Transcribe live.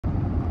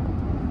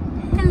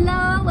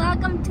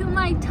welcome to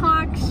my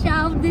talk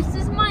show. This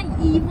is my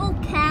evil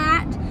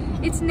cat.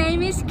 Its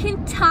name is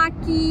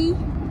Kentucky.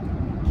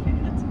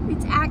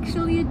 It's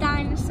actually a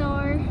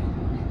dinosaur.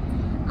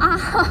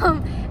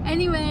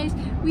 Anyways,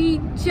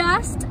 we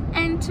just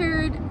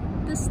entered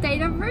the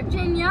state of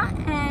Virginia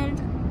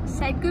and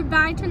said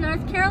goodbye to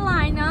North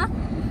Carolina.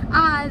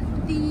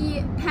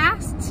 The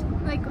past,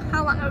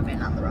 how long have we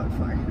been on the road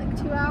for?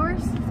 2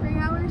 hours, 3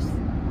 hours?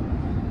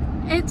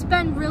 It's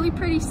been really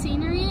pretty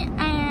scenery,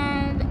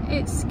 and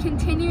it's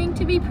continuing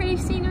to be pretty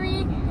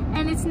scenery,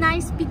 and it's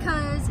nice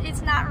because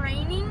it's not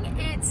raining.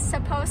 It's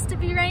supposed to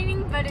be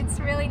raining, but it's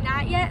really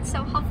not yet,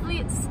 so hopefully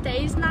it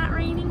stays not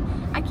raining.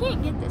 I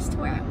can't get this to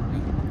where I want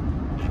it.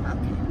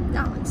 Okay,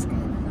 that looks good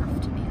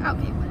enough to me.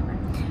 Okay, whatever.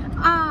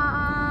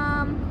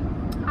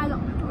 I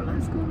don't remember what I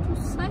was going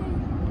to say.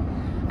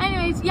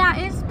 Anyways, yeah,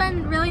 it's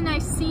been really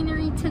nice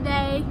scenery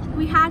today.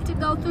 We had to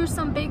go through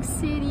some big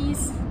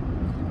cities.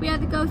 We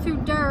had to go through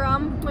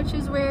Durham, which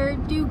is where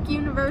Duke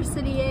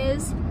University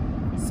is.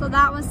 So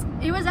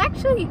it was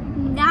actually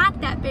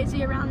not that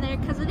busy around there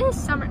because it is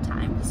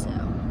summertime, so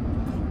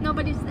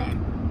nobody's there.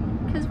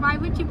 Because why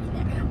would you be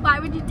there? Why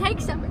would you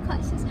take summer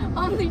classes?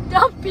 Only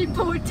dumb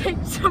people would take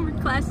summer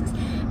classes.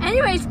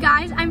 Anyways,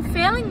 guys, I'm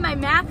failing my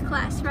math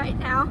class right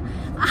now.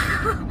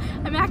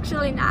 I'm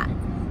actually not.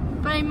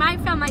 But I might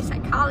fail my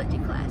psychology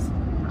class.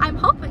 I'm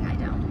hoping I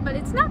don't, but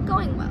it's not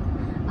going well.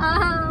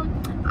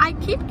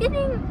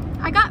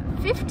 I got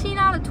 15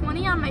 out of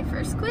 20 on my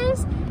first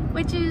quiz,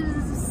 which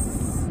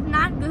is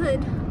not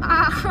good.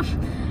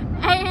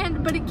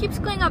 But it keeps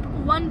going up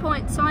 1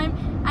 point. So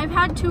I've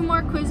had 2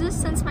 more quizzes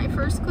since my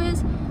first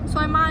quiz. So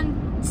I'm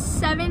on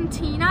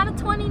 17 out of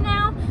 20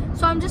 now.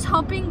 So I'm just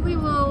hoping we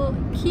will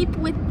keep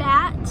with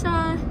that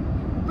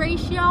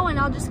ratio, and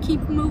I'll just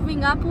keep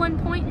moving up 1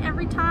 point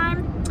every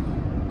time.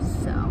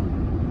 So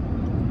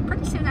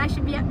pretty soon I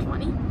should be at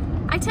 20.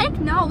 I take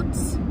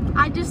notes.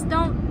 I just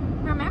don't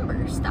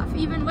remember stuff,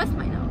 even with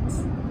my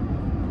notes.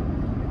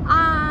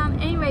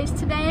 Anyways,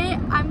 today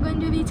I'm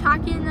going to be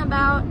talking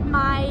about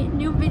my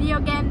new video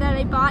game that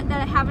I bought that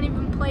I haven't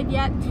even played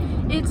yet.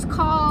 It's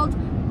called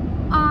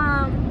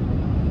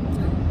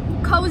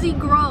Cozy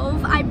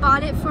Grove. I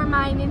bought it for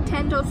my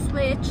Nintendo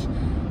Switch,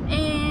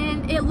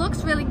 and it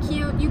looks really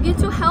cute. You get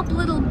to help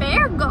little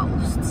bear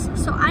ghosts,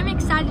 so I'm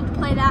excited to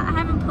play that. I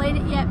haven't played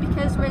it yet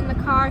because we're in the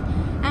car,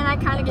 and I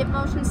kind of get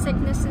motion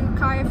sickness in the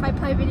car if I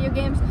play video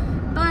games.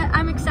 But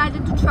I'm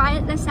excited to try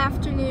it this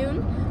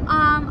afternoon.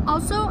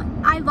 Also,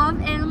 I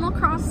love Animal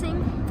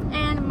Crossing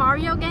and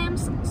Mario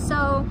games,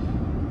 so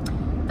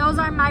those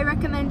are my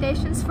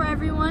recommendations for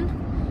everyone.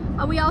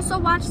 We also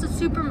watched the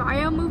Super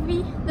Mario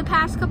movie the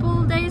past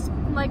couple of days,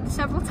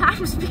 several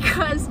times,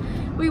 because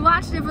we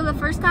watched it for the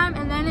first time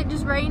and then it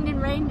just rained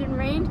and rained and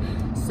rained,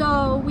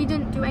 so we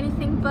didn't do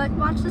anything but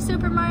watch the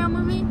Super Mario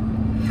movie.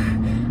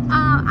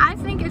 I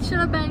think it should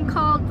have been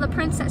called the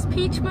Princess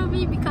Peach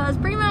movie, because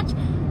pretty much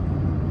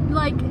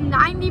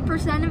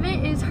 90% of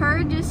it is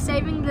her just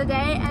saving the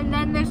day, and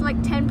then there's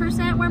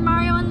 10% where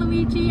Mario and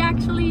Luigi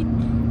actually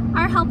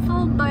are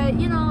helpful, but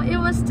you know, it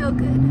was still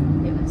good.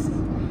 It was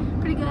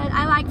pretty good.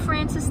 I like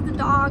Francis the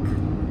dog.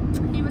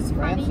 He was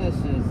funny. Francis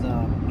is he's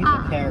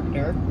a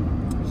character.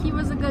 He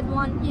was a good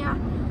one, yeah.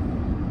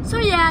 So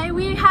yeah,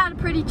 we had a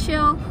pretty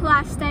chill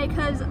last day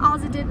because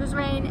all it did was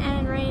rain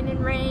and rain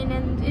and rain,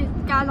 and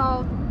it got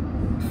all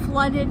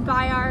flooded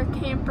by our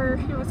camper.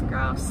 It was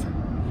gross.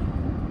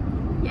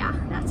 Yeah,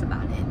 that's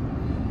about it.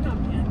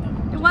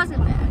 It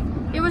wasn't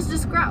bad. It was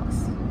just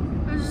gross.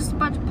 It was just a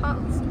bunch of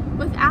puddles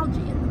with algae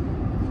in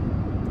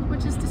them,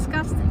 which is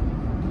disgusting.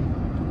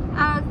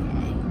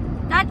 Okay,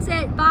 that's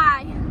it.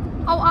 Bye.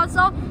 Oh,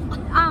 also, what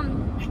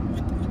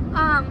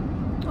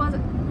was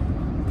it?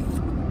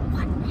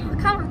 What?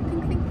 Come on,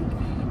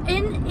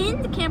 think.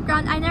 In the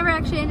campground, I never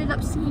actually ended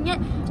up seeing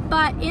it,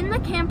 but in the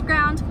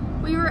campground,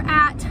 we were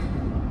at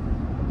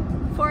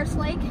Forest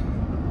Lake,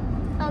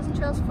 Thousand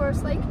Trails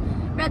Forest Lake.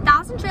 We're at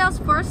Thousand Trails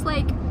Forest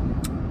Lake.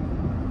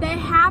 They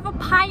have a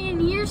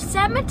pioneer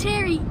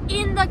cemetery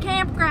in the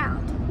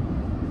campground.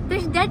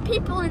 There's dead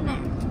people in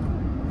there.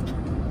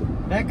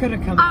 That could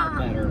have come out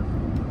better.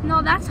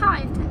 No, that's how I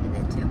intended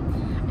it to.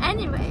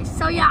 Anyway,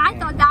 so yeah, I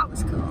thought that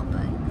was cool,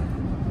 but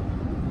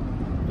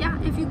yeah,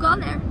 if you go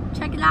there,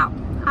 check it out.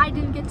 I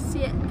didn't get to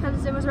see it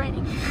because it was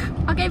raining.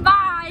 Okay,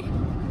 bye!